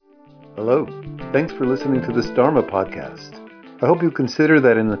Hello. Thanks for listening to this Dharma podcast. I hope you consider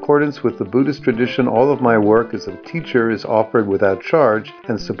that in accordance with the Buddhist tradition, all of my work as a teacher is offered without charge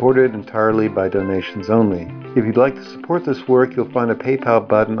and supported entirely by donations only. If you'd like to support this work, you'll find a PayPal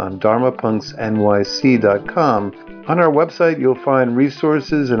button on dharmapunksnyc.com. On our website, you'll find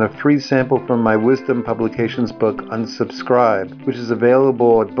resources and a free sample from my Wisdom Publications book, Unsubscribe, which is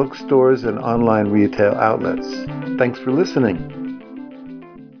available at bookstores and online retail outlets. Thanks for listening.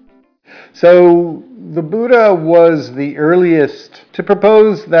 So the Buddha was the earliest to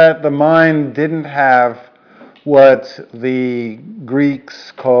propose that the mind didn't have what the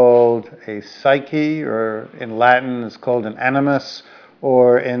Greeks called a psyche, or in Latin is called an animus,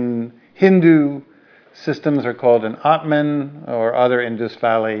 or in Hindu systems are called an Atman, or other Indus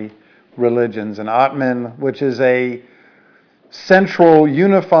Valley religions, an Atman, which is a central,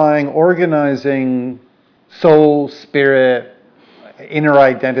 unifying, organizing soul, spirit, inner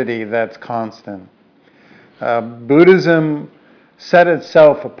identity that's constant. Buddhism set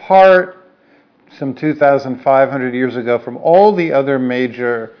itself apart some 2,500 years ago from all the other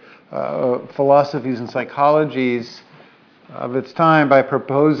major philosophies and psychologies of its time by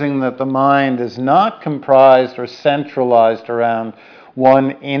proposing that the mind is not comprised or centralized around one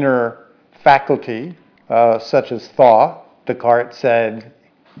inner faculty, such as thought. Descartes said,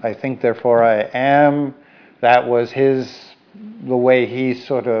 "I think, therefore I am." That was the way he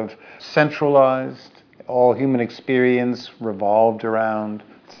sort of centralized all human experience revolved around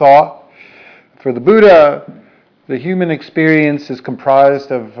thought. For the Buddha, the human experience is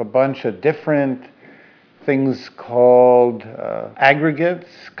comprised of a bunch of different things called aggregates,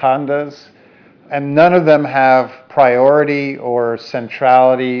 khandhas, and none of them have priority or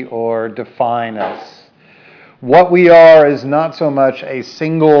centrality or define us. What we are is not so much a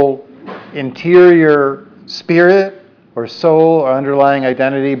single interior spirit or soul or underlying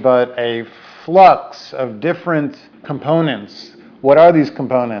identity, but a flux of different components. What are these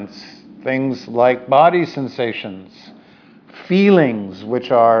components? Things like body sensations, feelings,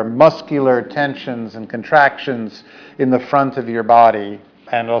 which are muscular tensions and contractions in the front of your body,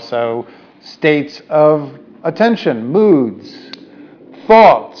 and also states of attention, moods,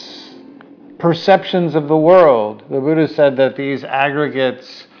 thoughts, perceptions of the world. The Buddha said that these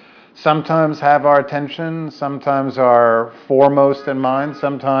aggregates sometimes have our attention, sometimes are foremost in mind,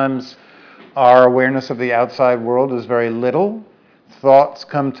 sometimes our awareness of the outside world is very little. Thoughts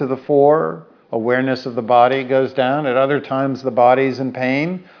come to the fore, awareness of the body goes down. At other times the body's in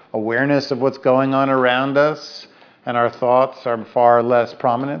pain, awareness of what's going on around us, and our thoughts are far less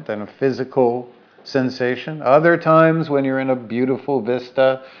prominent than a physical sensation. Other times when you're in a beautiful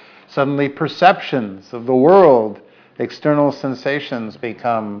vista, suddenly perceptions of the world, external sensations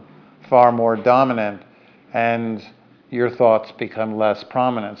become far more dominant, and your thoughts become less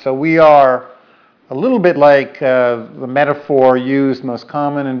prominent. So we are a little bit like the metaphor used most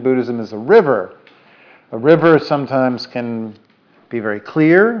common in Buddhism is a river. A river sometimes can be very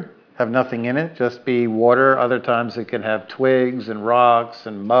clear, have nothing in it, just be water. Other times it can have twigs and rocks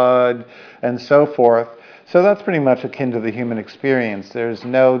and mud and so forth. So that's pretty much akin to the human experience. There's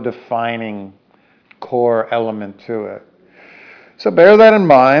no defining core element to it. So bear that in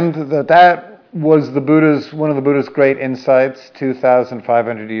mind, that was one of the Buddha's great insights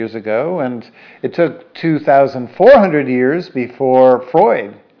 2,500 years ago, and it took 2,400 years before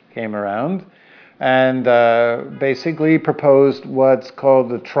Freud came around and basically proposed what's called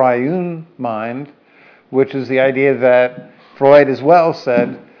the triune mind, which is the idea that Freud as well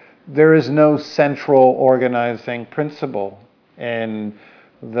said there is no central organizing principle in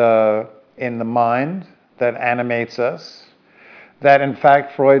the mind that animates us. That in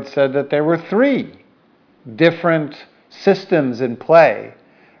fact Freud said that there were three different systems in play,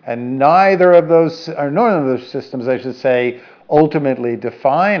 and none of those systems, I should say, ultimately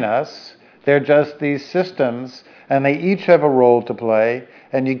define us. They're just these systems, and they each have a role to play,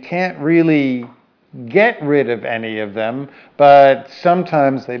 and you can't really get rid of any of them, but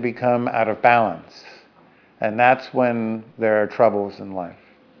sometimes they become out of balance, and that's when there are troubles in life.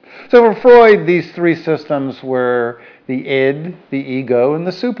 So for Freud, these three systems were the id, the ego, and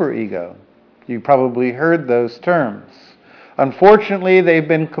the superego. You probably heard those terms. Unfortunately, they've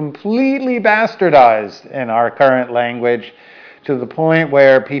been completely bastardized in our current language to the point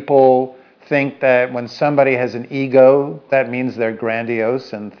where people think that when somebody has an ego, that means they're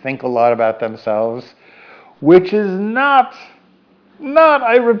grandiose and think a lot about themselves, which is not,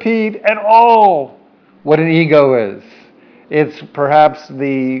 I repeat, at all what an ego is. It's perhaps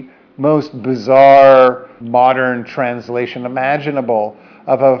the most bizarre modern translation imaginable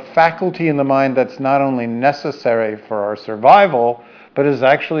of a faculty in the mind that's not only necessary for our survival, but is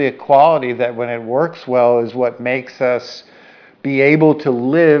actually a quality that when it works well is what makes us be able to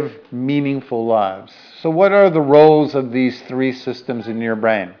live meaningful lives. So what are the roles of these three systems in your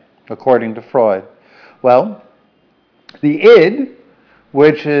brain, according to Freud? Well, the id,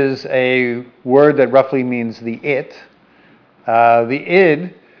 which is a word that roughly means the it, the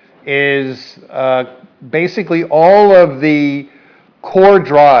id is basically all of the core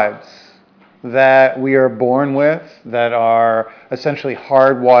drives that we are born with, that are essentially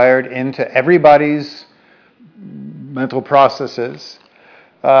hardwired into everybody's mental processes.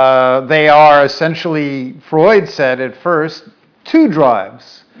 They are essentially, Freud said at first, two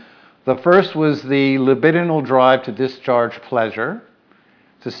drives. The first was the libidinal drive to discharge pleasure,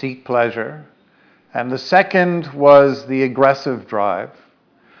 to seek pleasure. And the second was the aggressive drive.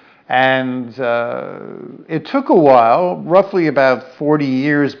 And it took a while, roughly about 40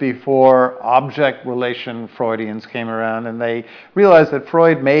 years before object-relation Freudians came around, and they realized that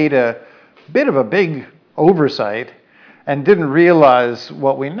Freud made a bit of a big oversight and didn't realize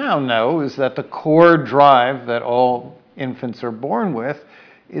what we now know is that the core drive that all infants are born with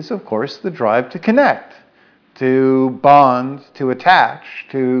is, of course, the drive to connect, to bond, to attach,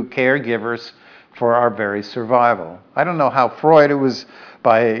 to caregivers for our very survival. I don't know how Freud, it was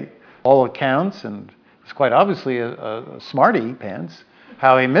by all accounts, and it's quite obviously a smarty pants,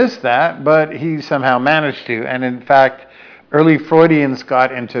 how he missed that, but he somehow managed to. And in fact, early Freudians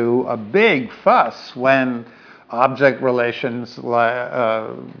got into a big fuss when object relations,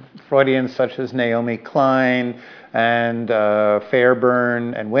 Freudians such as Naomi Klein and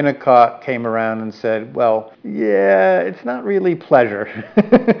Fairburn and Winnicott came around and said, well, yeah, it's not really pleasure.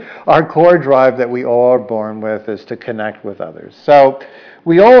 Our core drive that we all are born with is to connect with others. So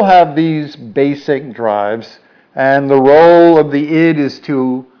we all have these basic drives, and the role of the id is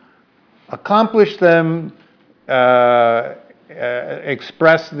to accomplish them,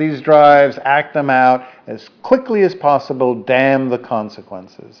 express these drives, act them out as quickly as possible, damn the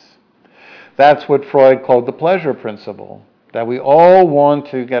consequences. That's what Freud called the pleasure principle, that we all want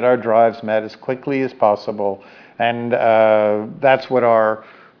to get our drives met as quickly as possible, and that's what our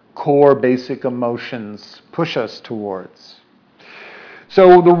core basic emotions push us towards.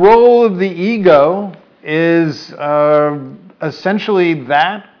 So the role of the ego is essentially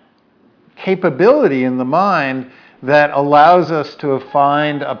that capability in the mind that allows us to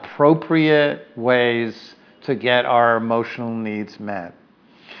find appropriate ways to get our emotional needs met.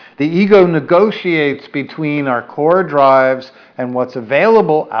 The ego negotiates between our core drives and what's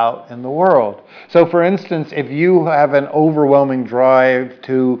available out in the world. So for instance, if you have an overwhelming drive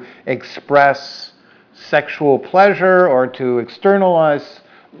to express sexual pleasure or to externalize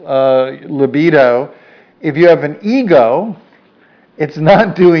libido, if you have an ego, it's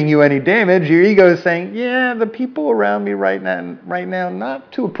not doing you any damage. Your ego is saying, yeah, the people around me right now,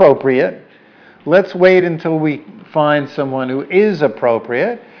 not too appropriate. Let's wait until we find someone who is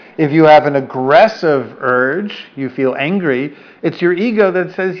appropriate. If you have an aggressive urge, you feel angry, it's your ego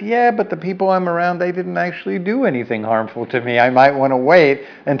that says, yeah, but the people I'm around, they didn't actually do anything harmful to me. I might want to wait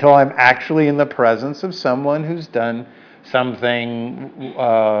until I'm actually in the presence of someone who's done something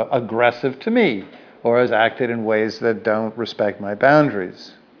aggressive to me, or has acted in ways that don't respect my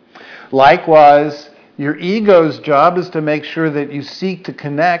boundaries. Likewise, your ego's job is to make sure that you seek to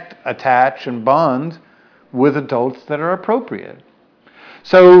connect, attach, and bond with adults that are appropriate.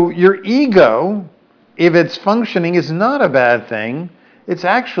 So your ego, if it's functioning, is not a bad thing. It's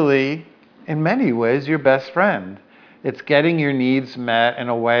actually, in many ways, your best friend. It's getting your needs met in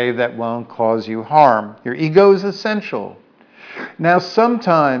a way that won't cause you harm. Your ego is essential. Now,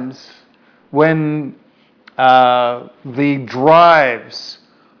 sometimes when the drives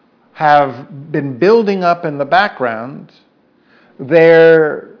have been building up in the background,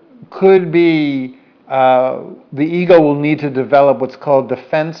 there could be, the ego will need to develop what's called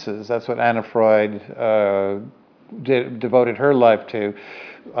defenses. That's what Anna Freud devoted her life to,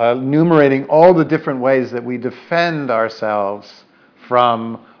 enumerating all the different ways that we defend ourselves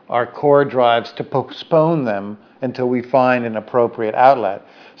from our core drives to postpone them until we find an appropriate outlet.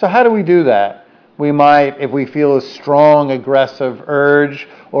 So how do we do that? We might, if we feel a strong aggressive urge,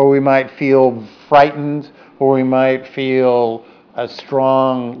 or we might feel frightened, or we might feel a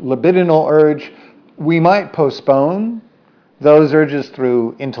strong libidinal urge, we might postpone those urges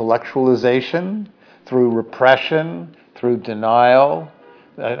through intellectualization, through repression, through denial.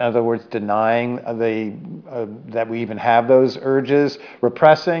 In other words, denying that we even have those urges,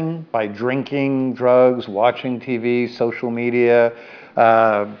 repressing by drinking, drugs, watching TV, social media.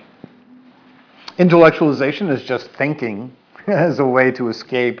 Intellectualization is just thinking as a way to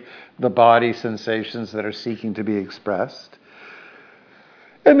escape the body sensations that are seeking to be expressed.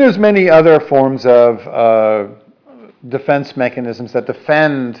 And there's many other forms of defense mechanisms that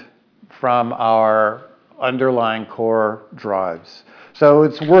defend from our underlying core drives. So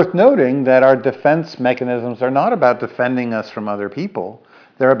it's worth noting that our defense mechanisms are not about defending us from other people.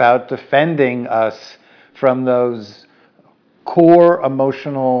 They're about defending us from those core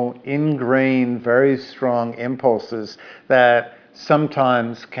emotional, ingrained, very strong impulses that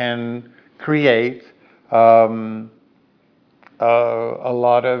sometimes can create a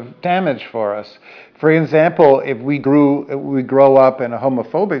lot of damage for us. For example, if we grow up in a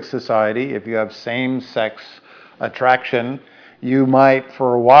homophobic society, if you have same-sex attraction, you might,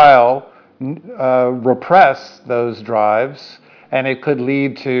 for a while, repress those drives, and it could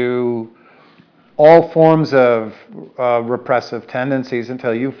lead to all forms of repressive tendencies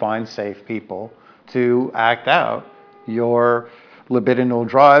until you find safe people to act out your libidinal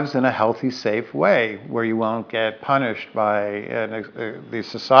drives in a healthy, safe way, where you won't get punished by the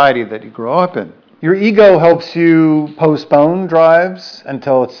society that you grow up in. Your ego helps you postpone drives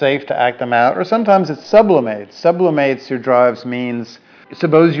until it's safe to act them out, or sometimes it sublimates. Sublimates your drives means,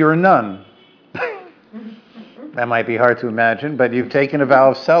 suppose you're a nun. That might be hard to imagine, but you've taken a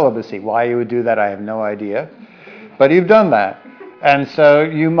vow of celibacy. Why you would do that, I have no idea. But you've done that. And so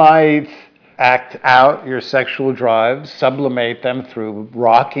you might act out your sexual drives, sublimate them through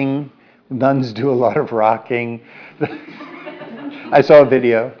rocking. Nuns do a lot of rocking. I saw a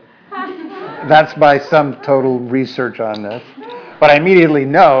video. That's by some total research on this. But I immediately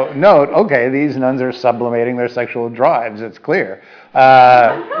note, okay, these nuns are sublimating their sexual drives. It's clear.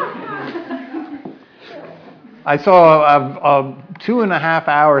 I saw a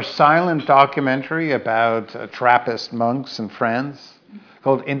 2.5-hour silent documentary about Trappist monks in France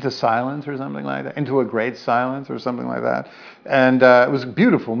called Into Silence or something like that, Into a Great Silence or something like that. And it was a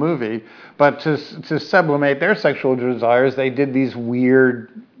beautiful movie. But to sublimate their sexual desires, they did these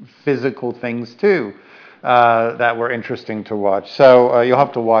weird physical things too that were interesting to watch. So you'll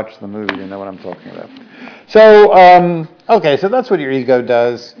have to watch the movie to know what I'm talking about. So, okay, so that's what your ego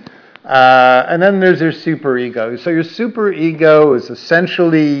does. And then there's your superego. So your superego is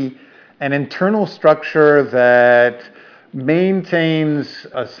essentially an internal structure that maintains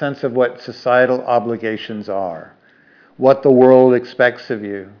a sense of what societal obligations are, what the world expects of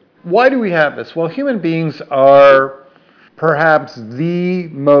you. Why do we have this? Well, human beings are perhaps the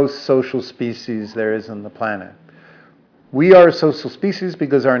most social species there is on the planet. We are a social species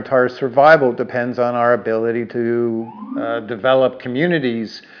because our entire survival depends on our ability to develop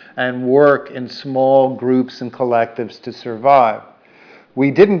communities and work in small groups and collectives to survive. We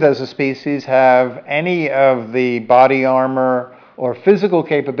didn't, as a species, have any of the body armor or physical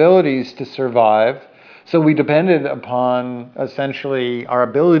capabilities to survive, so we depended upon, essentially, our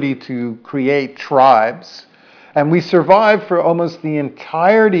ability to create tribes. And we survived for almost the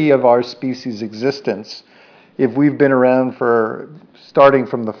entirety of our species' existence. If we've been around starting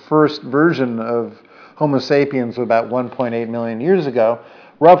from the first version of Homo sapiens about 1.8 million years ago,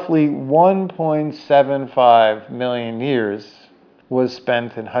 roughly 1.75 million years was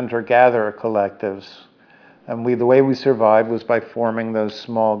spent in hunter-gatherer collectives. And the way we survived was by forming those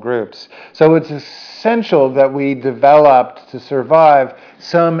small groups. So it's essential that we developed to survive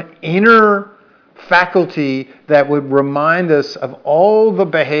some inner faculty that would remind us of all the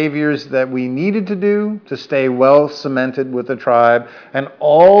behaviors that we needed to do to stay well cemented with the tribe, and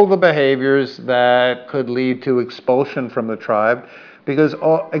all the behaviors that could lead to expulsion from the tribe, because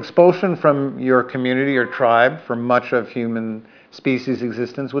expulsion from your community or tribe for much of human species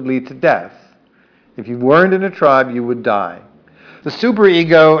existence would lead to death. If you weren't in a tribe, you would die. The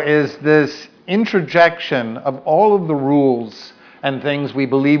superego is this introjection of all of the rules and things we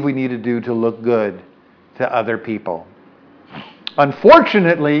believe we need to do to look good to other people.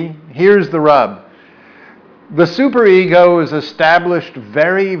 Unfortunately, here's the rub. The superego is established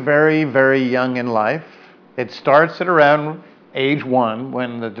very, very, very young in life. It starts at around age 1,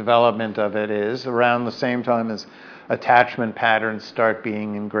 when the development of it is, around the same time as attachment patterns start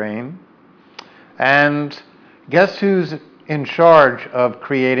being ingrained. And guess who's in charge of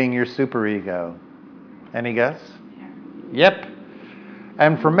creating your superego? Any guess? Yep.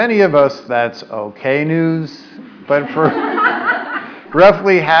 And for many of us, that's okay news. But for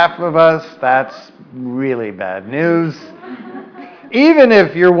roughly half of us, that's really bad news. Even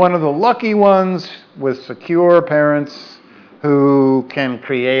if you're one of the lucky ones with secure parents who can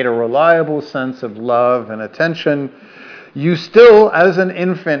create a reliable sense of love and attention, you still, as an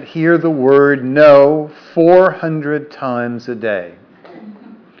infant, hear the word no 400 times a day.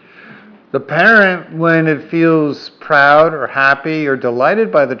 The parent, when it feels proud or happy or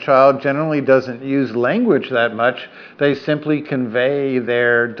delighted by the child, generally doesn't use language that much. They simply convey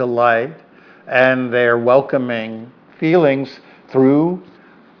their delight and their welcoming feelings through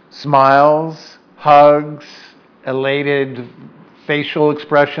smiles, hugs, elated facial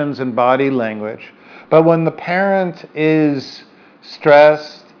expressions, and body language. But when the parent is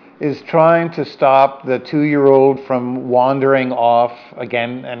stressed, is trying to stop the 2-year-old from wandering off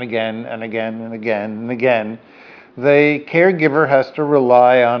again and again and again and again and again, the caregiver has to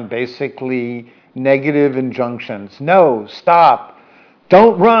rely on basically negative injunctions. No, stop.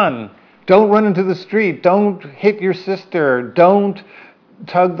 Don't run. Don't run into the street. Don't hit your sister. Don't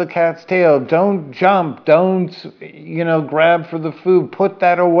tug the cat's tail. Don't jump. Don't, grab for the food. Put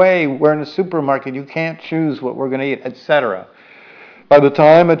that away. We're in a supermarket. You can't choose what we're going to eat, etc. By the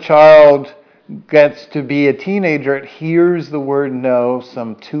time a child gets to be a teenager, it hears the word no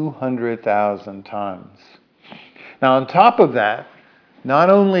some 200,000 times. Now, on top of that, not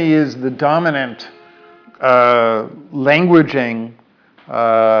only is the dominant languaging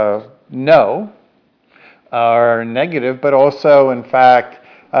no or negative, but also, in fact,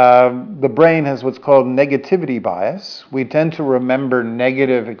 the brain has what's called negativity bias. We tend to remember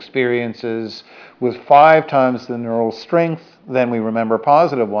negative experiences with 5 times the neural strength than we remember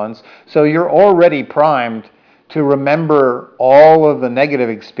positive ones. So you're already primed to remember all of the negative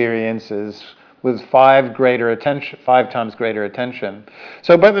experiences with 5 times greater attention.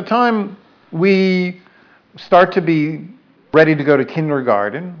 So by the time we start to be ready to go to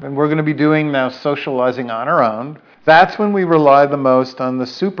kindergarten, and we're going to be doing now socializing on our own, that's when we rely the most on the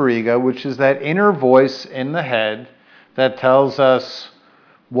superego, which is that inner voice in the head that tells us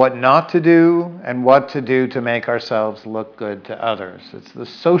what not to do and what to do to make ourselves look good to others. It's the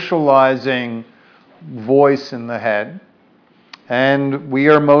socializing voice in the head. And we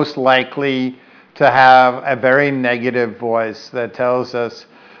are most likely to have a very negative voice that tells us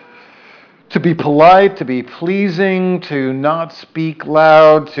to be polite, to be pleasing, to not speak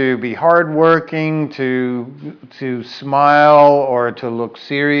loud, to be hardworking, to smile, or to look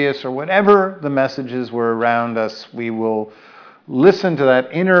serious, or whatever the messages were around us. We will listen to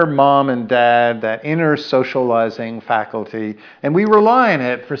that inner mom and dad, that inner socializing faculty, and we rely on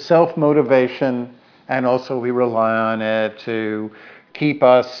it for self-motivation, and also we rely on it to keep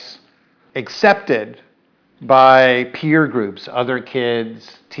us accepted by peer groups, other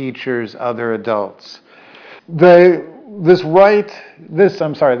kids, teachers, other adults. The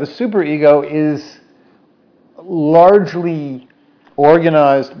superego is largely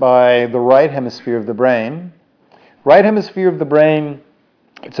organized by the right hemisphere of the brain. Right hemisphere of the brain,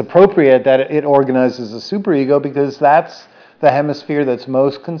 it's appropriate that it organizes the superego because that's the hemisphere that's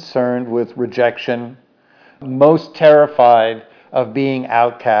most concerned with rejection, most terrified of being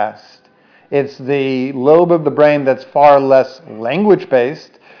outcast. It's the lobe of the brain that's far less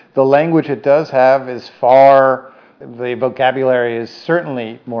language-based. The language it does have the vocabulary is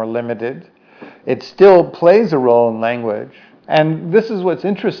certainly more limited. It still plays a role in language. And this is what's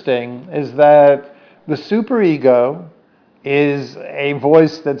interesting, is that the superego is a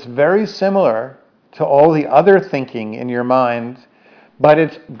voice that's very similar to all the other thinking in your mind, but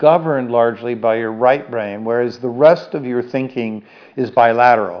it's governed largely by your right brain, whereas the rest of your thinking is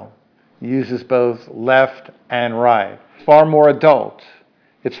bilateral. Uses both left and right. Far more adult.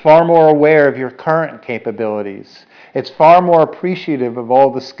 It's far more aware of your current capabilities. It's far more appreciative of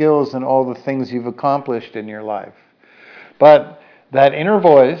all the skills and all the things you've accomplished in your life. But that inner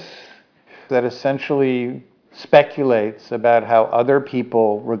voice that essentially speculates about how other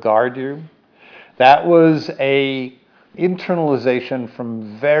people regard you, that was a internalization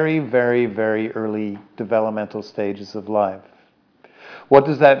from very, very, very early developmental stages of life. What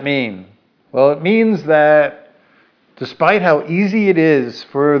does that mean? Well, it means that despite how easy it is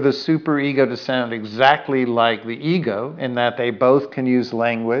for the superego to sound exactly like the ego, in that they both can use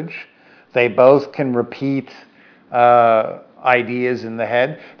language, they both can repeat ideas in the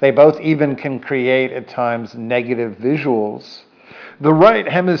head, they both even can create at times negative visuals, the right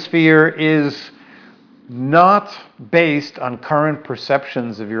hemisphere is not based on current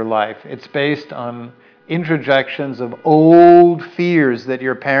perceptions of your life. It's based on introjections of old fears that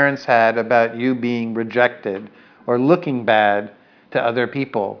your parents had about you being rejected or looking bad to other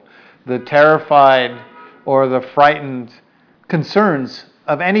people. The terrified or the frightened concerns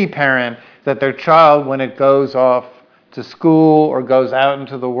of any parent that their child, when it goes off to school or goes out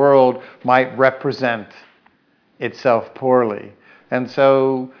into the world, might represent itself poorly. And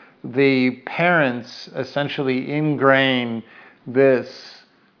so the parents essentially ingrain this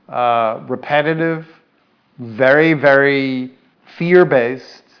repetitive, very, very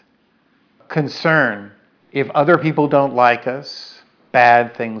fear-based concern. If other people don't like us,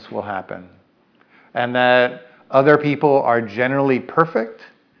 bad things will happen. And that other people are generally perfect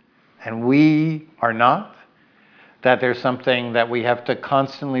and we are not. That there's something that we have to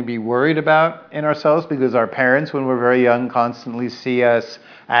constantly be worried about in ourselves because our parents, when we're very young, constantly see us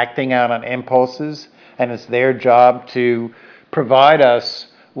acting out on impulses, and it's their job to provide us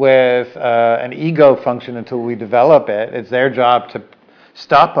with an ego function until we develop it. It's their job to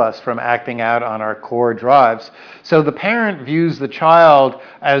stop us from acting out on our core drives. So the parent views the child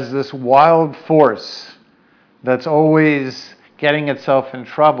as this wild force that's always getting itself in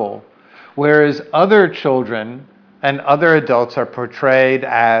trouble, whereas other children and other adults are portrayed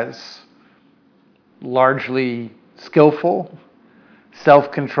as largely skillful,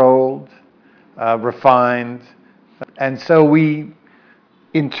 self-controlled, refined. And so we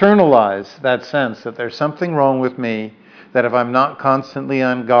internalize that sense that there's something wrong with me, that if I'm not constantly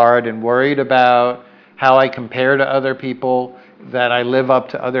on guard and worried about how I compare to other people, that I live up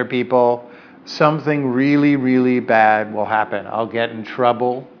to other people, something really, really bad will happen. I'll get in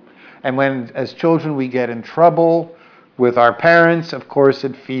trouble. And when, as children, we get in trouble with our parents, of course,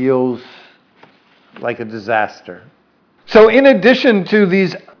 it feels like a disaster. So in addition to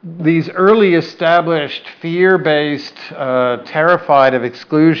these early established fear-based, terrified of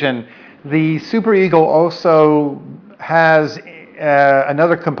exclusion, the superego also has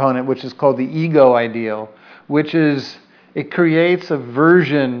another component, which is called the ego ideal, which is it creates a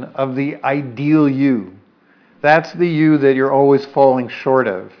version of the ideal you. That's the you that you're always falling short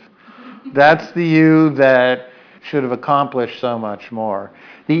of. That's the you that should have accomplished so much more.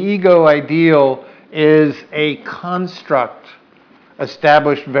 The ego ideal is a construct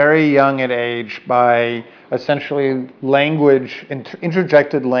established very young at age by essentially language,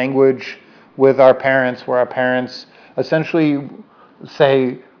 interjected language with our parents, where our parents essentially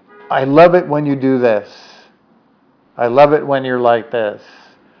say, I love it when you do this. I love it when you're like this.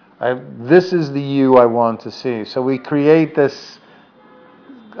 This is the you I want to see. So we create this,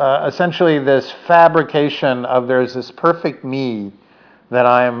 essentially this fabrication of there's this perfect me that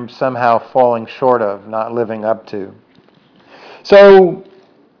I am somehow falling short of, not living up to. So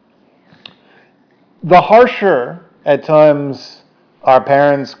the harsher at times our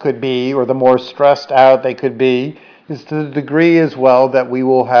parents could be, or the more stressed out they could be, is to the degree as well that we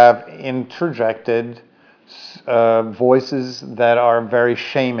will have interjected voices that are very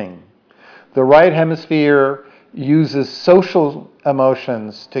shaming. The right hemisphere uses social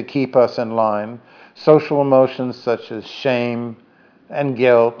emotions to keep us in line, social emotions such as shame and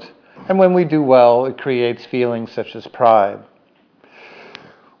guilt, and when we do well, it creates feelings such as pride.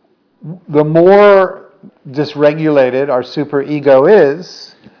 The more dysregulated our superego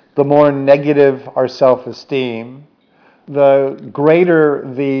is, the more negative our self-esteem, the greater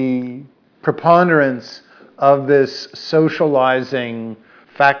the preponderance of this socializing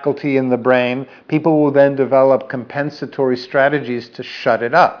faculty in the brain. People will then develop compensatory strategies to shut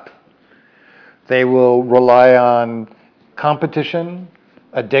it up. They will rely on competition,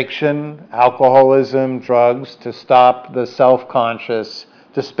 addiction, alcoholism, drugs to stop the self-conscious,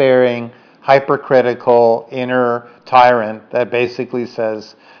 despairing, hypercritical inner tyrant that basically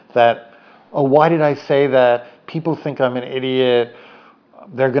says that, oh, why did I say that? People think I'm an idiot.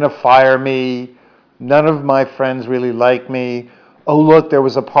 They're going to fire me. None of my friends really like me. Oh, look, there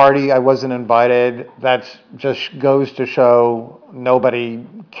was a party. I wasn't invited. That just goes to show nobody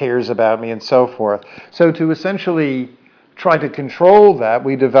cares about me and so forth. So to essentially try to control that,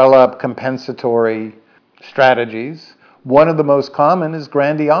 we develop compensatory strategies. One of the most common is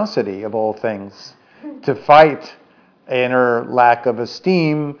grandiosity, of all things. To fight inner lack of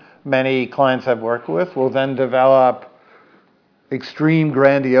esteem, many clients I've worked with will then develop extreme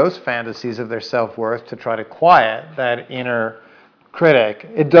grandiose fantasies of their self-worth to try to quiet that inner critic.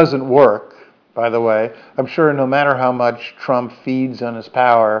 It doesn't work, by the way. I'm sure no matter how much Trump feeds on his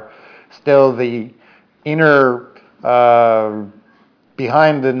power, still the inner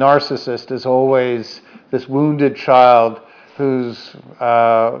behind the narcissist is always this wounded child who's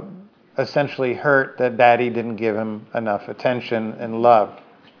essentially hurt that daddy didn't give him enough attention and love.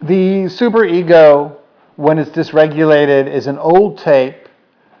 The superego, when it's dysregulated, is an old tape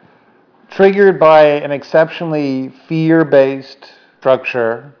triggered by an exceptionally fear-based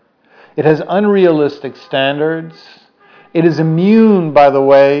structure. It has unrealistic standards. It is immune, by the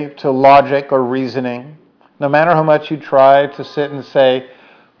way, to logic or reasoning. No matter how much you try to sit and say,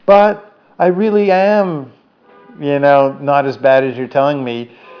 but I really am, not as bad as you're telling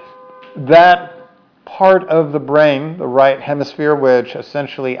me, that part of the brain, the right hemisphere, which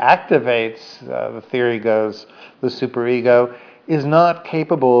essentially activates, the theory goes, the superego, is not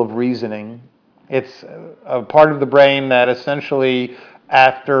capable of reasoning. It's a part of the brain that essentially,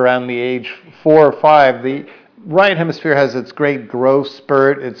 after around the age 4 or 5, the right hemisphere has its great growth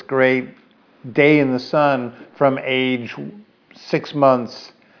spurt, its great day in the sun from age 6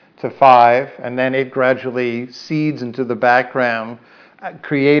 months to 5, and then it gradually seeds into the background,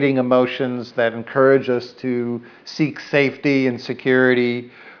 creating emotions that encourage us to seek safety and security.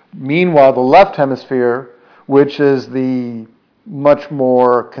 Meanwhile, the left hemisphere, which is the much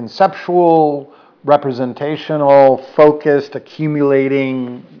more conceptual, representational, focused,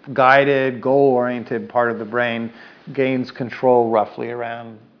 accumulating, guided, goal-oriented part of the brain, gains control roughly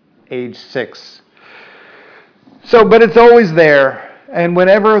around age 6. So, but it's always there. And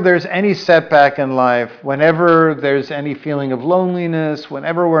whenever there's any setback in life, whenever there's any feeling of loneliness,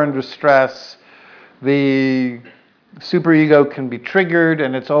 whenever we're under stress, the superego can be triggered,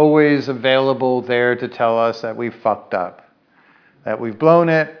 and it's always available there to tell us that we've fucked up, that we've blown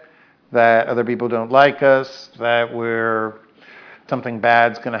it, that other people don't like us, that something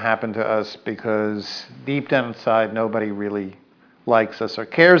bad's going to happen to us because deep down inside nobody really likes us or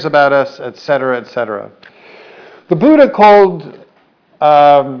cares about us, etc., etc. The Buddha called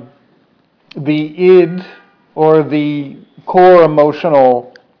the id, or the core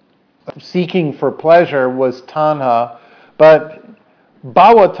emotional seeking for pleasure, was tanha, but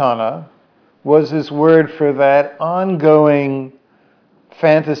bhavatana was his word for that ongoing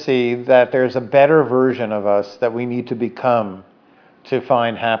fantasy that there's a better version of us that we need to become to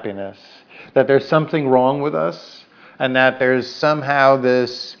find happiness, that there's something wrong with us, and that there's somehow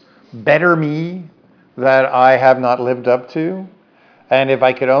this better me that I have not lived up to. And if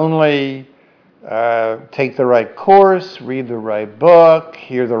I could only take the right course, read the right book,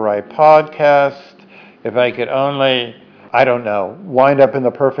 hear the right podcast, if I could only, I don't know, wind up in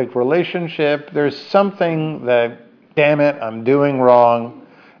the perfect relationship, there's something that, damn it, I'm doing wrong.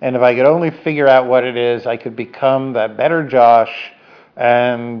 And if I could only figure out what it is, I could become that better Josh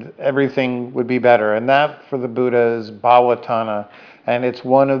and everything would be better. And that, for the Buddha, is bhavatana. And it's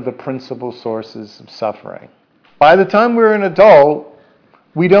one of the principal sources of suffering. By the time we're an adult,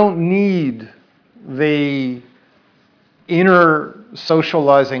 we don't need the inner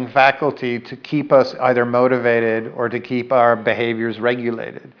socializing faculty to keep us either motivated or to keep our behaviors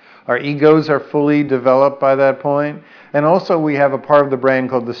regulated. Our egos are fully developed by that point. And also we have a part of the brain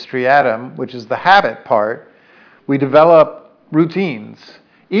called the striatum, which is the habit part. We develop routines.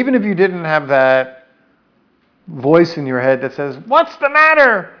 Even if you didn't have that voice in your head that says, "What's the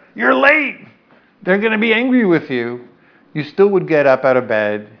matter? You're late. They're going to be angry with you." You still would get up out of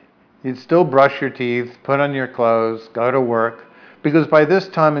bed. You'd still brush your teeth, put on your clothes, go to work. Because by this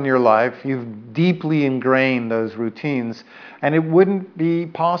time in your life, you've deeply ingrained those routines. And it wouldn't be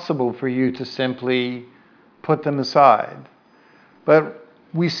possible for you to simply put them aside. But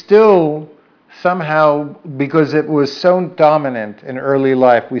we still somehow, because it was so dominant in early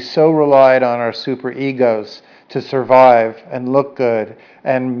life, we so relied on our superegos to survive and look good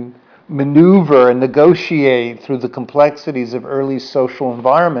and maneuver and negotiate through the complexities of early social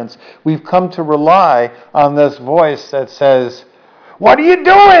environments. We've come to rely on this voice that says, "What are you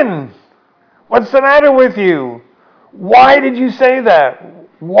doing? What's the matter with you? Why did you say that?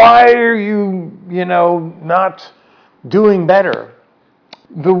 Why are you, not doing better?"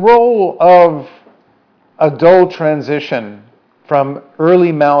 The role of adult transition from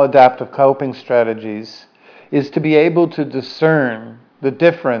early maladaptive coping strategies is to be able to discern the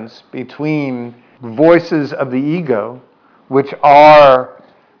difference between voices of the ego, which are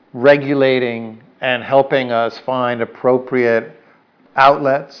regulating and helping us find appropriate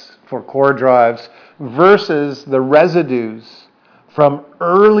outlets for core drives, versus the residues from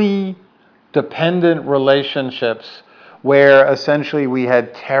early dependent relationships where essentially we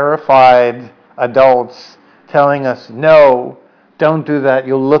had terrified adults telling us, "No, don't do that,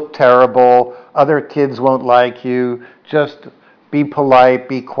 you'll look terrible, other kids won't like you, just be polite,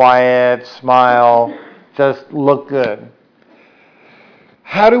 be quiet, smile, just look good."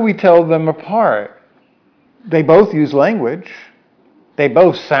 How do we tell them apart? They both use language. They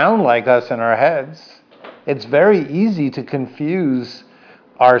both sound like us in our heads. It's very easy to confuse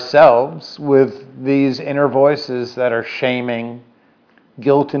ourselves with these inner voices that are shaming,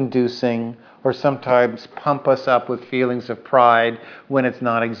 guilt-inducing, or sometimes pump us up with feelings of pride when it's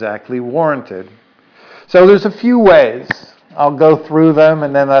not exactly warranted. So there's a few ways. I'll go through them,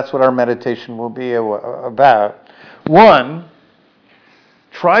 and then that's what our meditation will be about. One,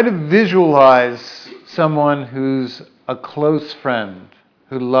 try to visualize someone who's a close friend,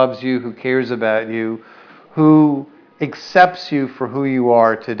 who loves you, who cares about you, who accepts you for who you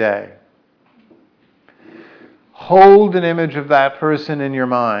are today. hold an image of that person in your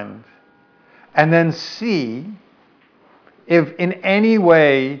mind, and then see if in any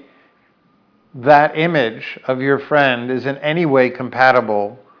way that image of your friend is in any way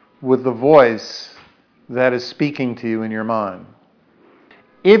compatible with the voice that is speaking to you in your mind.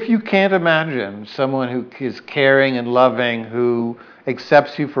 If you can't imagine someone who is caring and loving, who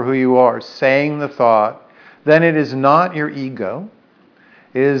accepts you for who you are, saying the thought, then it is not your ego.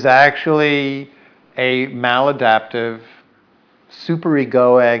 It is actually a maladaptive,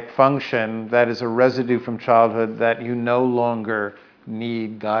 superegoic function that is a residue from childhood that you no longer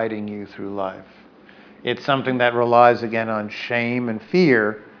need guiding you through life. It's something that relies again on shame and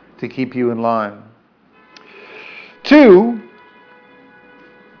fear to keep you in line. 2,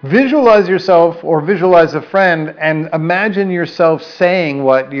 visualize yourself or visualize a friend and imagine yourself saying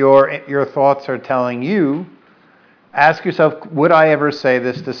what your thoughts are telling you. Ask yourself, would I ever say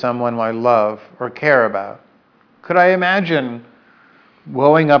this to someone I love or care about? Could I imagine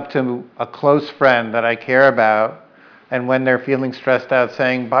going up to a close friend that I care about, and when they're feeling stressed out,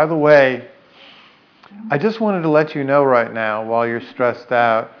 saying, by the way, I just wanted to let you know right now, while you're stressed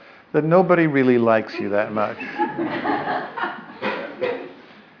out, that nobody really likes you that much.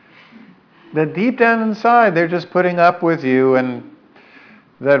 That deep down inside, they're just putting up with you, and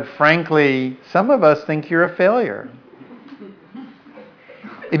that frankly, some of us think you're a failure.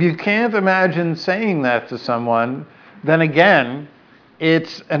 If you can't imagine saying that to someone, then again,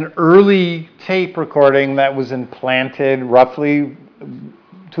 it's an early tape recording that was implanted roughly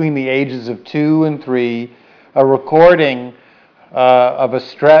between the ages of 2 and 3, a recording of a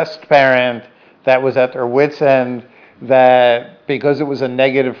stressed parent that was at their wit's end, that because it was a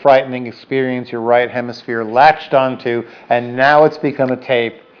negative, frightening experience, your right hemisphere latched onto, and now it's become a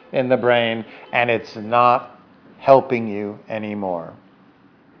tape in the brain, and it's not helping you anymore.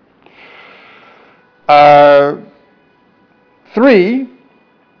 3,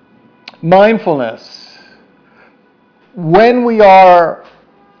 mindfulness. When we are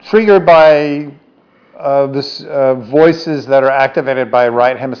triggered by voices that are activated by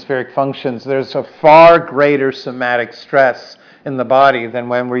right hemispheric functions, there's a far greater somatic stress in the body than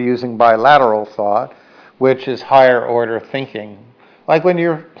when we're using bilateral thought, which is higher order thinking. Like when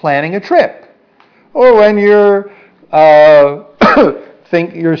you're planning a trip, or when you're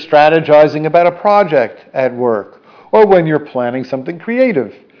you're strategizing about a project at work, or when you're planning something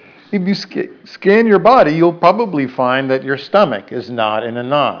creative. If you scan your body, you'll probably find that your stomach is not in a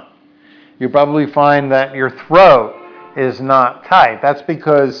knot. You'll probably find that your throat is not tight. That's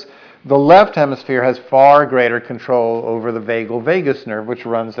because the left hemisphere has far greater control over the vagal vagus nerve, which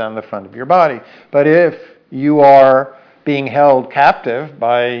runs down the front of your body. But if you are being held captive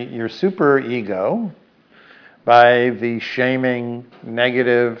by your superego, by the shaming,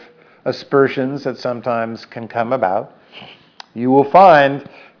 negative aspersions that sometimes can come about, you will find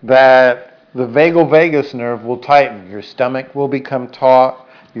that the vagal vagus nerve will tighten. Your stomach will become taut.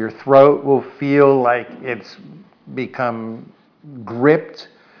 Your throat will feel like it's become gripped.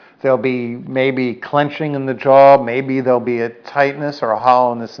 There'll be maybe clenching in the jaw. Maybe there'll be a tightness or a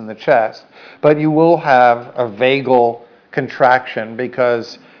hollowness in the chest. But you will have a vagal contraction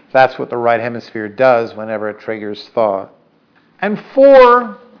because that's what the right hemisphere does whenever it triggers thought. And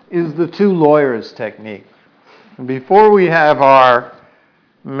 4 is the 2 lawyers technique. And before we have our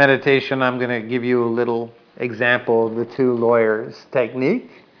meditation, I'm going to give you a little example of the 2 lawyers technique,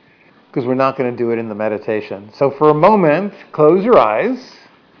 because we're not going to do it in the meditation. So for a moment, close your eyes.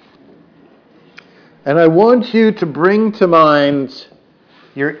 And I want you to bring to mind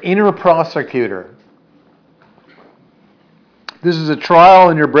your inner prosecutor. This is a trial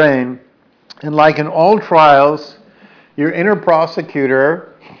in your brain. And like in all trials, your inner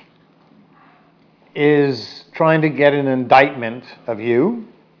prosecutor is trying to get an indictment of you.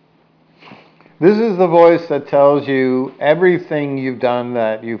 This is the voice that tells you everything you've done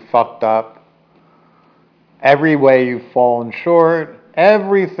that you fucked up, every way you've fallen short,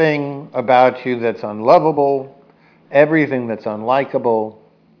 everything about you that's unlovable, everything that's unlikable,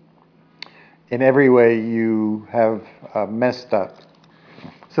 in every way you have messed up.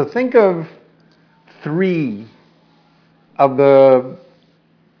 So think of 3 of the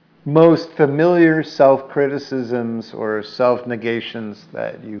most familiar self-criticisms or self-negations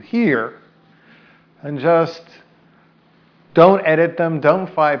that you hear, and just don't edit them, don't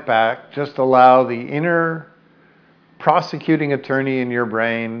fight back, just allow the inner prosecuting attorney in your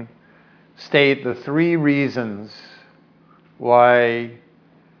brain state the 3 reasons why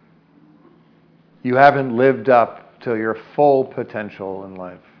you haven't lived up to your full potential in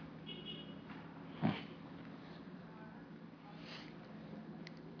life.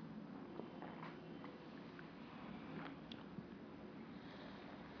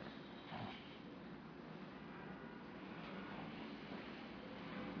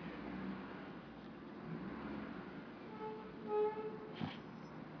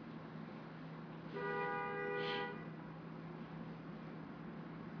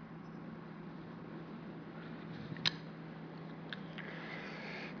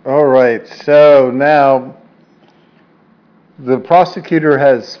 All right, so now the prosecutor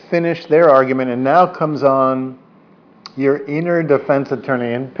has finished their argument, and now comes on your inner defense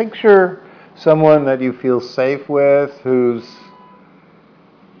attorney. And picture someone that you feel safe with, who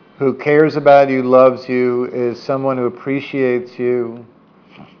cares about you, loves you, is someone who appreciates you,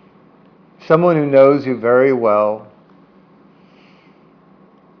 someone who knows you very well.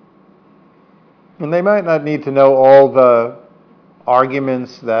 And they might not need to know all the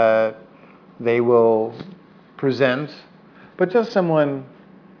arguments that they will present, but just someone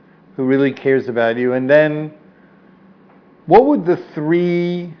who really cares about you. And then, what would the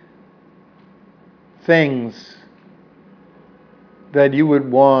three things that you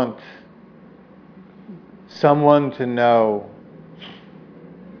would want someone to know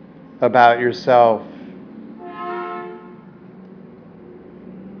about yourself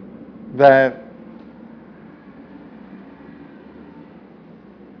that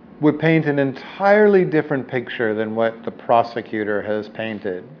would paint an entirely different picture than what the prosecutor has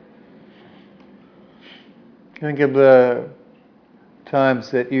painted? Think of the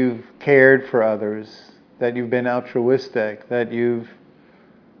times that you've cared for others, that you've been altruistic, that you've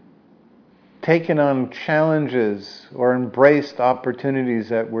taken on challenges or embraced opportunities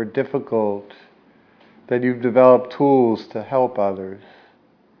that were difficult, that you've developed tools to help others.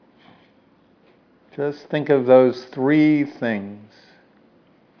 Just think of those three things.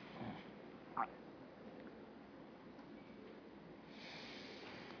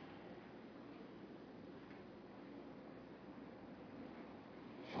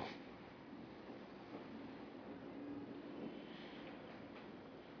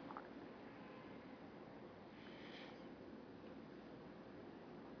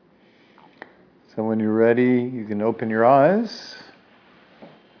 So when you're ready, you can open your eyes.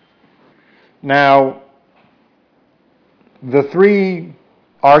 Now, the three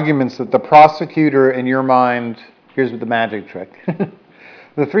arguments that the prosecutor in your mind, here's the magic trick.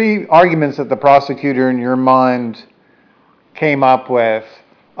 The three arguments that the prosecutor in your mind came up with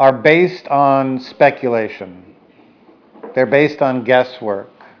are based on speculation. They're based on guesswork.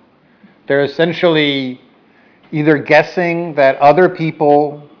 They're essentially either guessing that other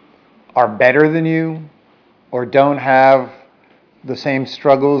people are better than you or don't have the same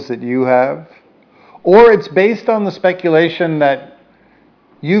struggles that you have, or it's based on the speculation that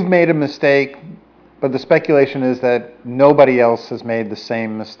you've made a mistake, but the speculation is that nobody else has made the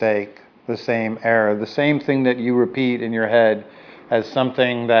same mistake, the same error, the same thing that you repeat in your head as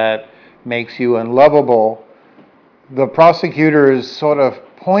something that makes you unlovable. The prosecutor is sort of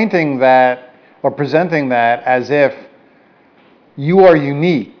pointing that or presenting that as if you are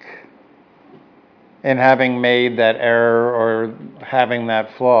unique in having made that error or having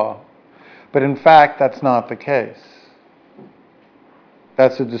that flaw. But in fact, that's not the case.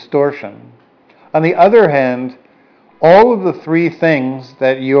 That's a distortion. On the other hand, all of the three things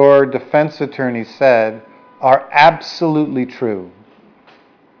that your defense attorney said are absolutely true.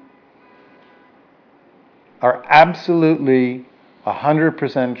 Are absolutely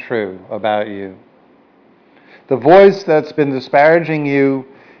 100% true about you. The voice that's been disparaging you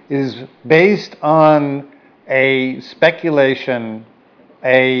is based on a speculation,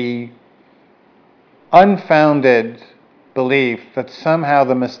 a unfounded belief that somehow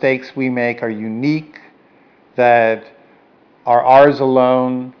the mistakes we make are unique, that are ours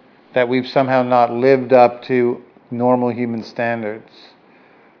alone, that we've somehow not lived up to normal human standards.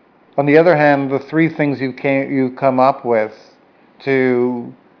 On the other hand, the three things you come up with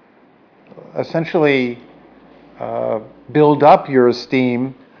to essentially build up your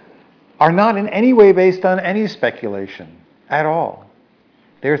esteem are not in any way based on any speculation at all.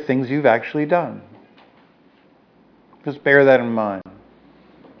 They're things you've actually done. Just bear that in mind.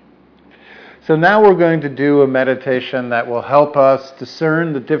 So now we're going to do a meditation that will help us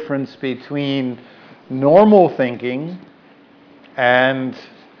discern the difference between normal thinking and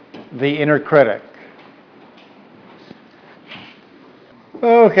the inner critic.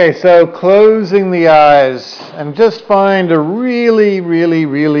 Okay, so closing the eyes, and just find a really, really,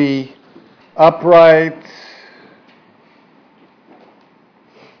 really upright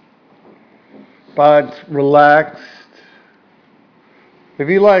but relaxed. If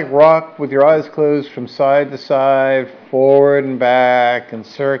you like, rock with your eyes closed from side to side, forward and back in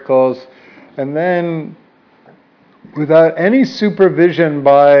circles, and then without any supervision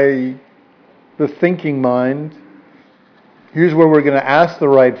by the thinking mind, here's where we're going to ask the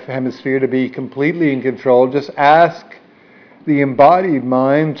right hemisphere to be completely in control. Just ask the embodied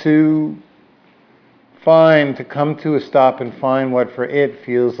mind to come to a stop and find what for it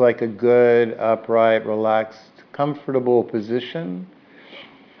feels like a good, upright, relaxed, comfortable position.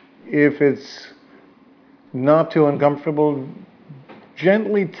 If it's not too uncomfortable,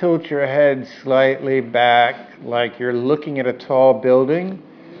 gently tilt your head slightly back like you're looking at a tall building,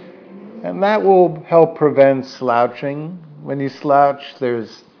 and that will help prevent slouching. When you slouch,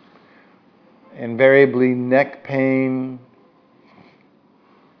 there's invariably neck pain.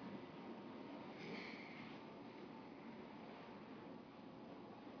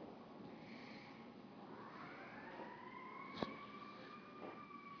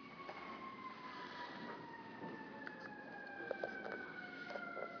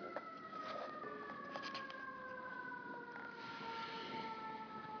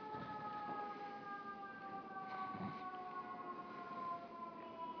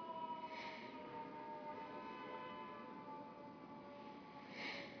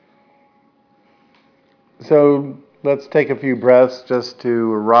 So let's take a few breaths just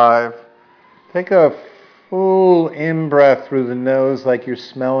to arrive. Take a full in-breath through the nose like you're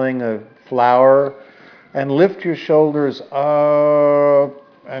smelling a flower, and lift your shoulders up,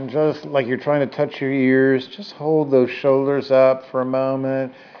 and just like you're trying to touch your ears, just hold those shoulders up for a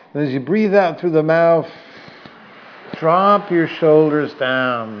moment. And as you breathe out through the mouth, drop your shoulders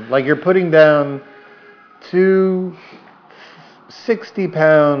down like you're putting down two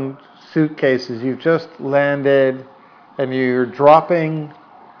 60-pound suitcases. You've just landed and you're dropping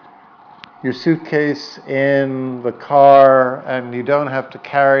your suitcase in the car, and you don't have to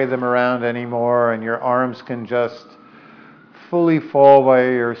carry them around anymore, and your arms can just fully fall by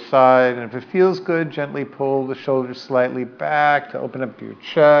your side. And if it feels good, gently pull the shoulders slightly back to open up your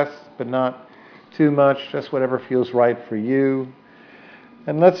chest, but not too much, just whatever feels right for you.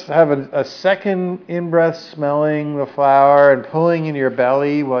 And let's have a second in-breath, smelling the flower and pulling in your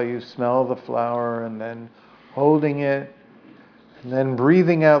belly while you smell the flower, and then holding it. And then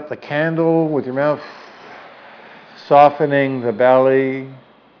breathing out the candle with your mouth, softening the belly.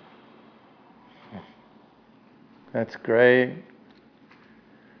 That's great.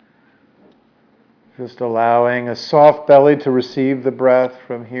 Just allowing a soft belly to receive the breath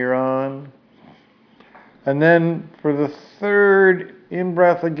from here on. And then for the third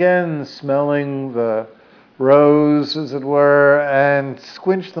in-breath, again, smelling the rose, as it were, and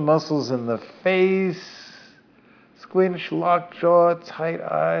squinch the muscles in the face. Squinch, locked jaw, tight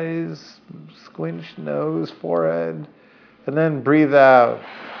eyes, squinch nose, forehead, and then breathe out.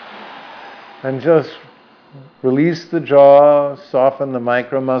 And just release the jaw, soften the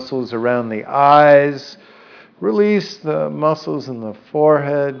micro muscles around the eyes, release the muscles in the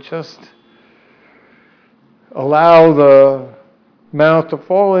forehead, just allow the mouth to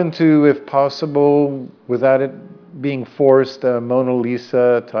fall into, if possible, without it being forced, a Mona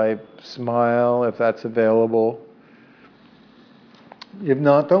Lisa type smile, if that's available. If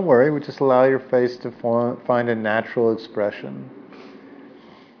not, don't worry. We just allow your face to find a natural expression.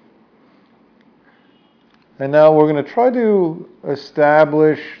 And now we're going to try to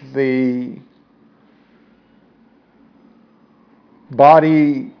establish the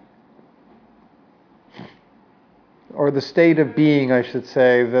body, or the state of being, I should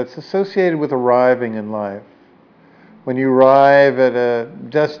say, that's associated with arriving in life. When you arrive at a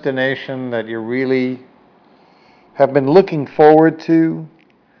destination that you really have been looking forward to,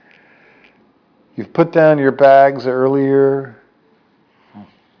 you've put down your bags earlier,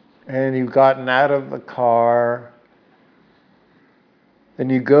 and you've gotten out of the car,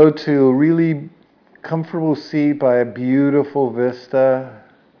 and you go to a really comfortable seat by a beautiful vista.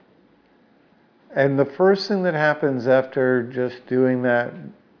 And the first thing that happens after just doing that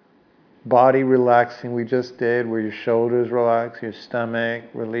body relaxing we just did, where your shoulders relax, your stomach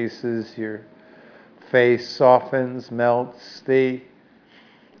releases, your face softens, melts, the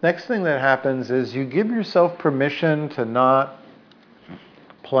next thing that happens is you give yourself permission to not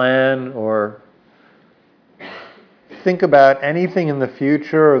plan or think about anything in the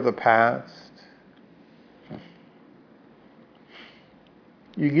future or the past.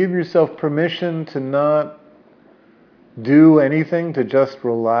 You give yourself permission to not do anything, to just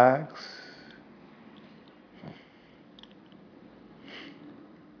relax.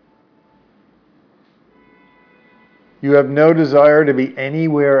 You have no desire to be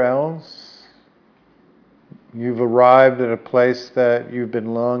anywhere else. You've arrived at a place that you've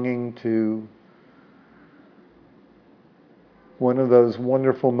been longing to. One of those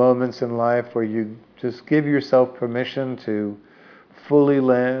wonderful moments in life where you just give yourself permission to fully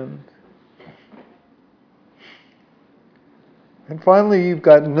land. And finally, you've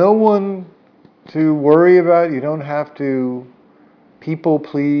got no one to worry about. You don't have to people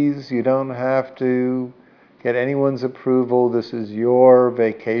please. You don't have to get anyone's approval. This is your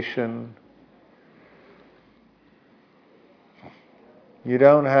vacation. You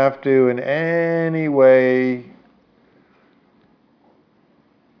don't have to in any way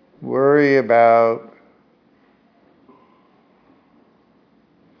worry about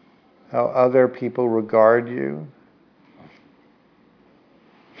how other people regard you.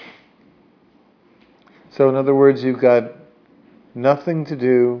 So in other words, you've got nothing to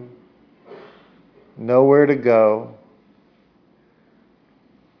do, nowhere to go,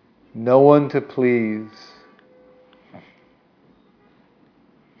 no one to please.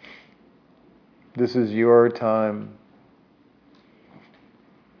 This is your time.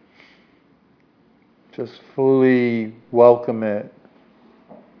 Just fully welcome it.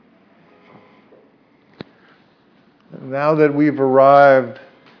 Now that we've arrived,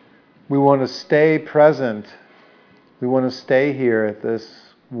 we want to stay present. We want to stay here at this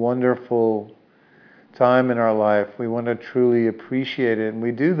wonderful time in our life. We want to truly appreciate it. And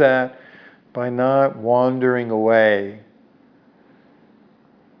we do that by not wandering away.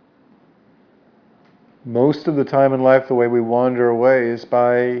 Most of the time in life, the way we wander away is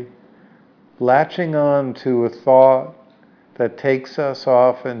by latching on to a thought that takes us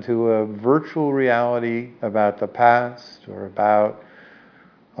off into a virtual reality about the past or about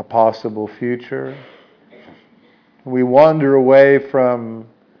a possible future. We wander away from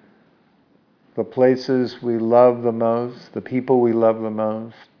the places we love the most, the people we love the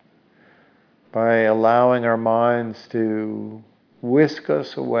most, by allowing our minds to whisk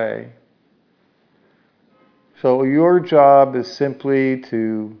us away. So your job is simply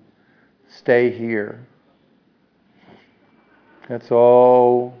to stay here. That's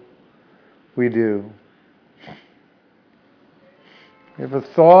all we do. If a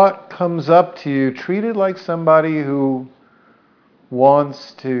thought comes up to you, treat it like somebody who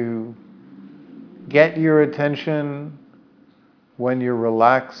wants to get your attention when you're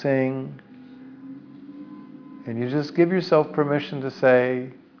relaxing, and you just give yourself permission to say,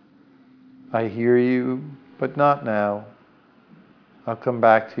 I hear you, but not now. I'll come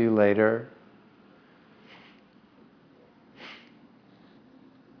back to you later.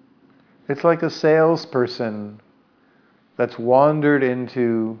 It's like a salesperson that's wandered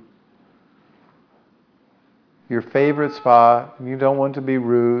into your favorite spot, and you don't want to be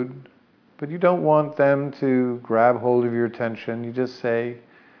rude, but you don't want them to grab hold of your attention. You just say,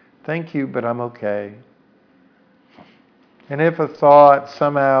 thank you, but I'm okay. And if a thought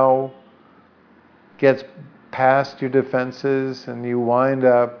somehow gets past your defenses and you wind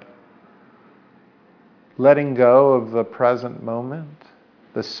up letting go of the present moment,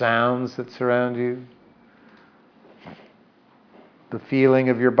 the sounds that surround you, the feeling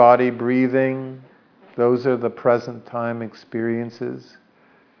of your body breathing, those are the present time experiences.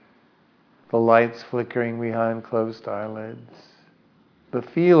 The lights flickering behind closed eyelids. The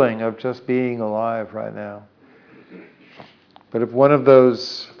feeling of just being alive right now. But if one of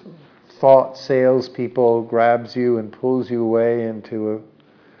those thought salespeople grabs you and pulls you away into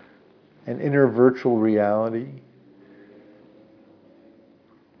an inner virtual reality,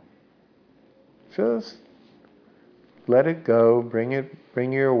 just let it go,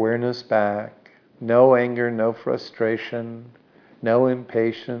 bring your awareness back. No anger, no frustration, no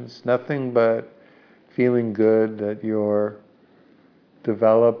impatience, nothing but feeling good that you're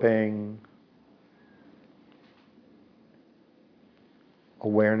developing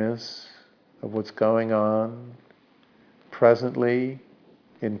awareness of what's going on presently,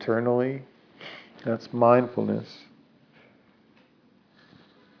 internally. That's mindfulness.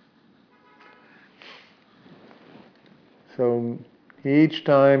 So each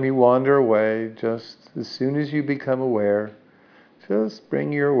time you wander away, just as soon as you become aware, just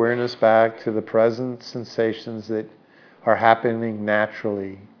bring your awareness back to the present sensations that are happening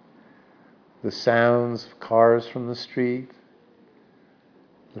naturally. The sounds of cars from the street,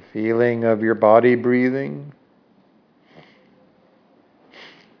 the feeling of your body breathing,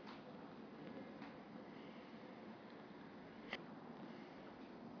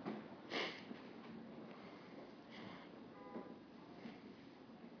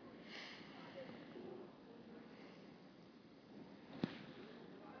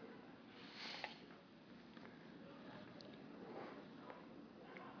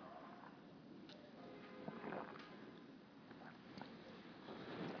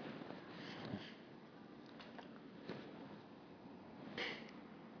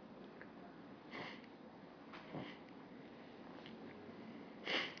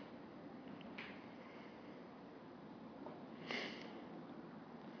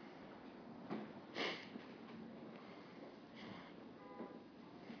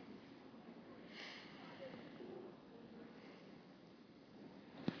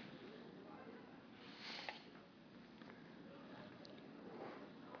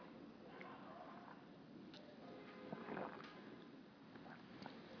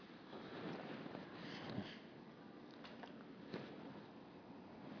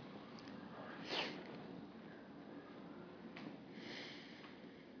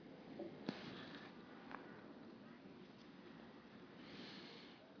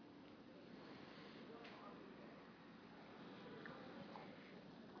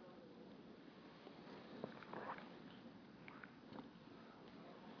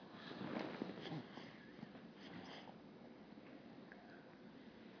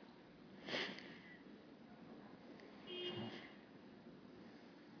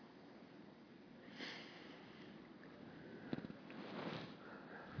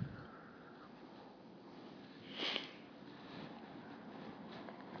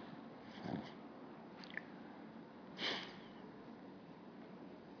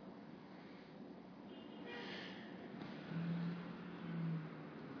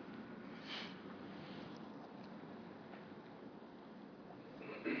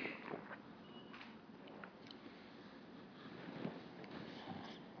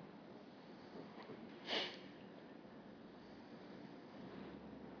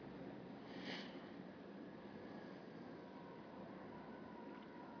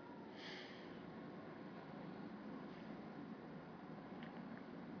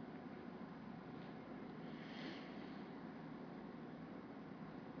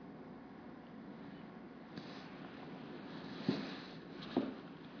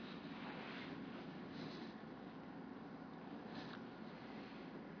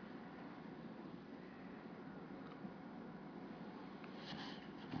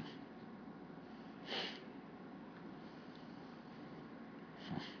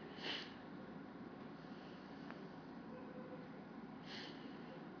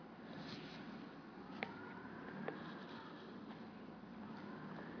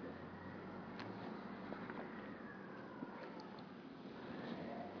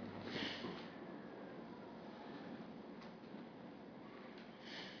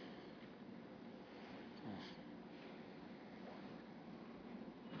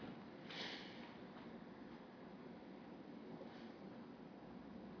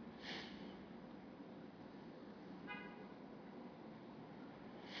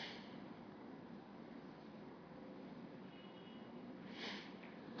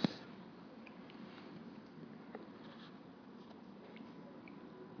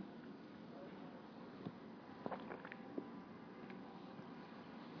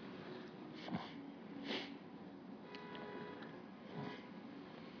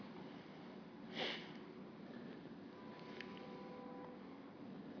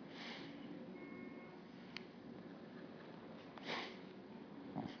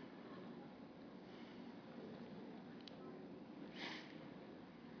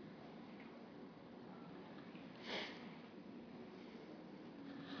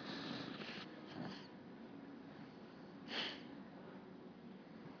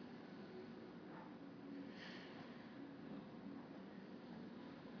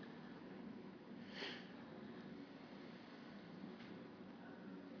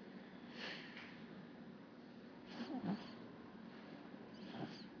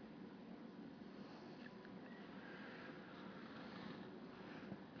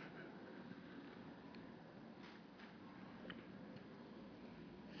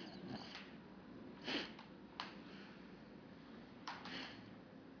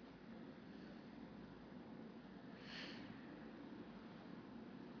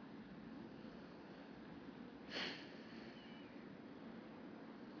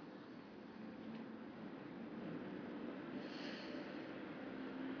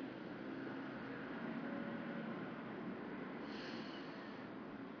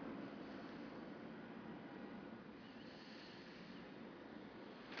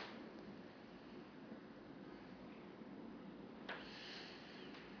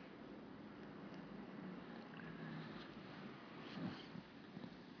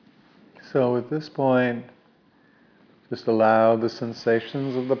 So at this point, just allow the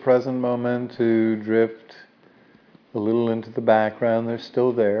sensations of the present moment to drift a little into the background. They're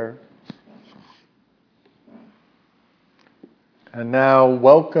still there. And now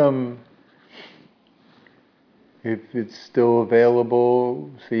welcome, if it's still available,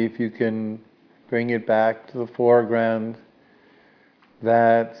 see if you can bring it back to the foreground,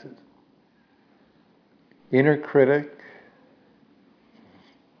 that inner critic.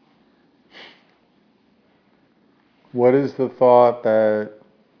 What is the thought that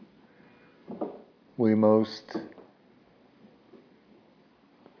we most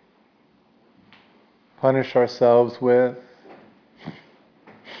punish ourselves with?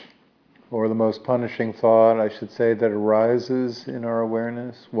 Or the most punishing thought, I should say, that arises in our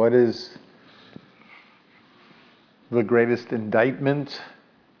awareness? What is the greatest indictment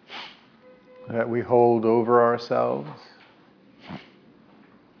that we hold over ourselves?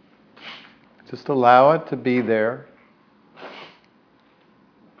 Just allow it to be there.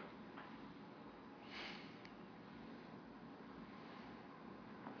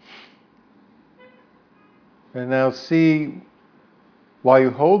 And now see, while you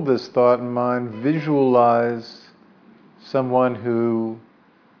hold this thought in mind, visualize someone who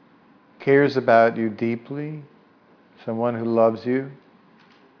cares about you deeply, someone who loves you,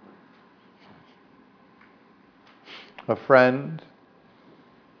 a friend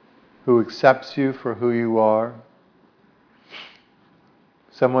who accepts you for who you are,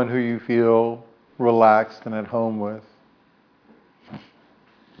 someone who you feel relaxed and at home with.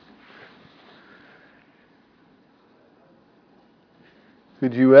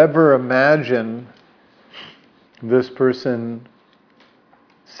 Could you ever imagine this person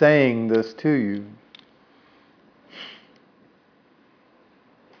saying this to you?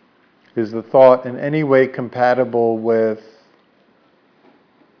 Is the thought in any way compatible with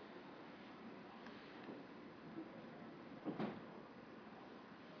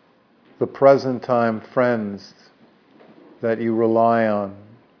the present time friends that you rely on?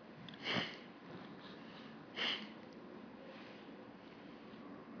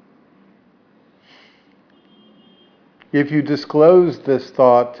 If you disclose this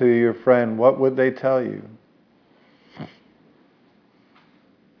thought to your friend, what would they tell you?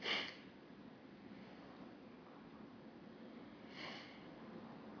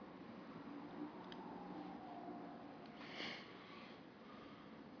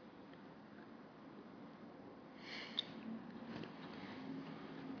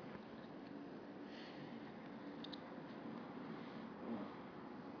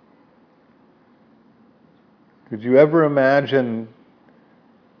 Could you ever imagine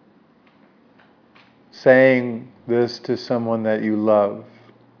saying this to someone that you love?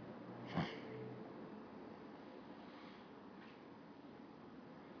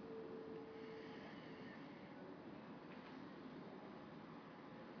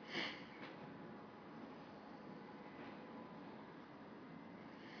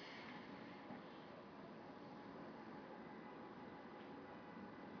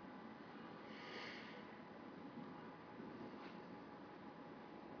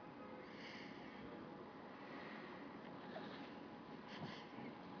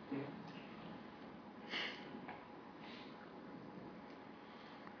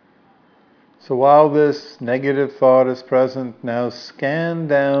 So while this negative thought is present, now scan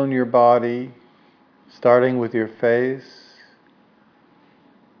down your body, starting with your face,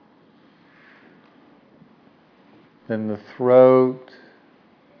 then the throat,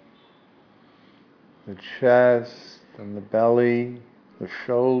 the chest, and the belly, the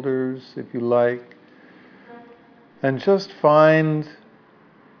shoulders, if you like. And just find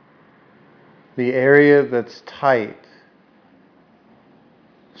the area that's tight,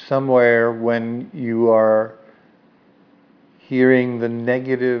 somewhere when you are hearing the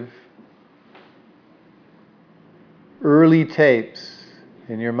negative early tapes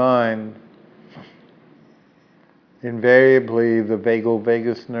in your mind. Invariably, the vagal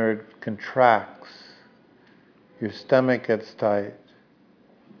vagus nerve contracts, your stomach gets tight,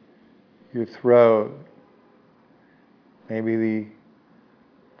 your throat, maybe the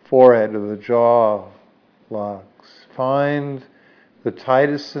forehead or the jaw locks. Find the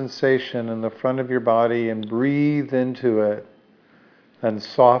tightest sensation in the front of your body and breathe into it and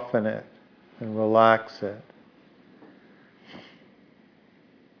soften it and relax it.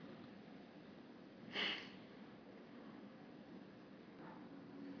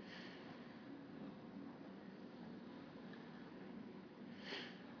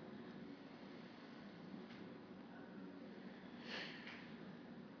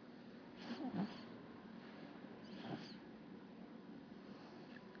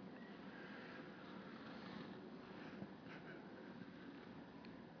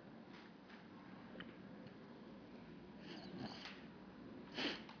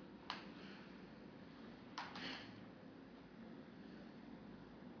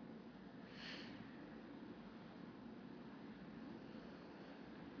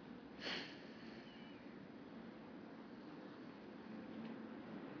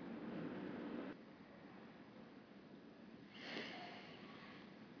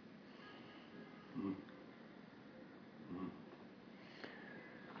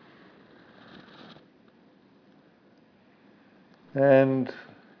 And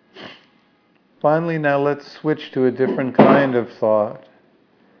finally, now let's switch to a different kind of thought.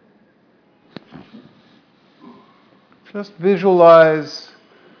 Just visualize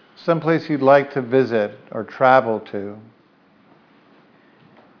someplace you'd like to visit or travel to.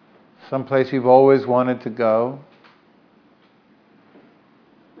 Someplace you've always wanted to go.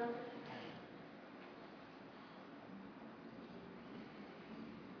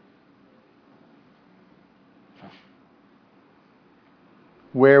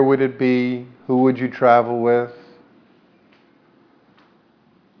 Where would it be? Who would you travel with?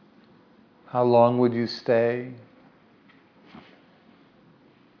 How long would you stay?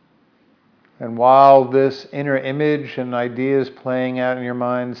 And while this inner image and idea is playing out in your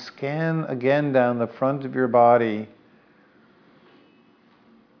mind, scan again down the front of your body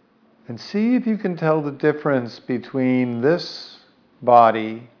and see if you can tell the difference between this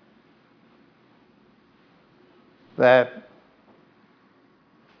body that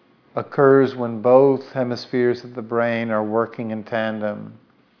occurs when both hemispheres of the brain are working in tandem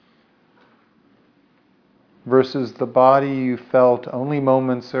versus the body you felt only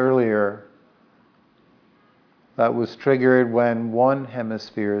moments earlier that was triggered when one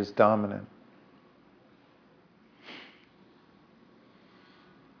hemisphere is dominant.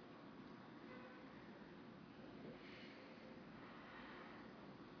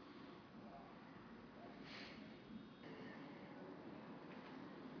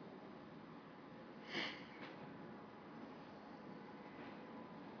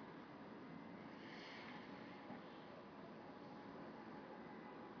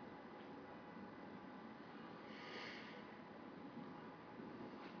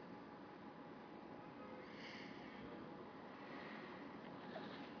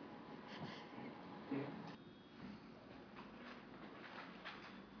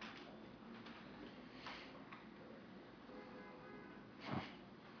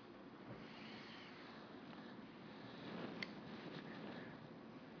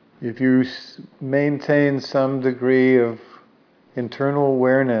 If you maintain some degree of internal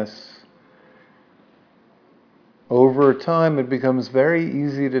awareness, over time it becomes very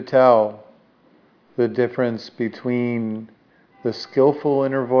easy to tell the difference between the skillful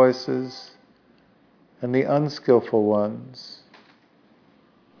inner voices and the unskillful ones.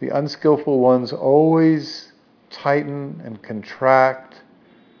 The unskillful ones always tighten and contract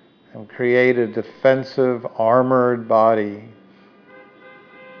and create a defensive, armored body.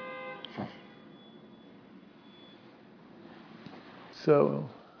 So,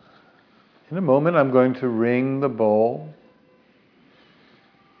 in a moment I'm going to ring the bowl.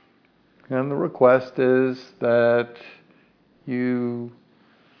 And the request is that you,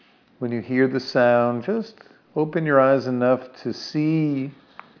 when you hear the sound, just open your eyes enough to see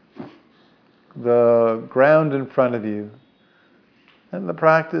the ground in front of you. And the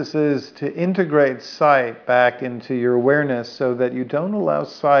practice is to integrate sight back into your awareness so that you don't allow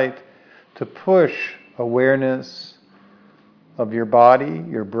sight to push awareness of your body,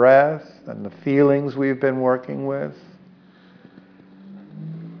 your breath, and the feelings we've been working with.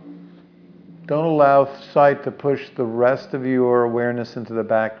 Don't allow sight to push the rest of your awareness into the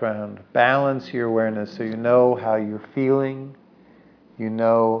background. Balance your awareness so you know how you're feeling, you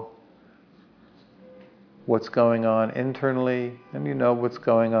know what's going on internally, and you know what's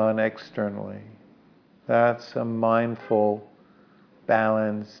going on externally. That's a mindful,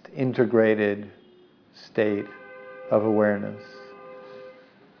 balanced, integrated state of awareness.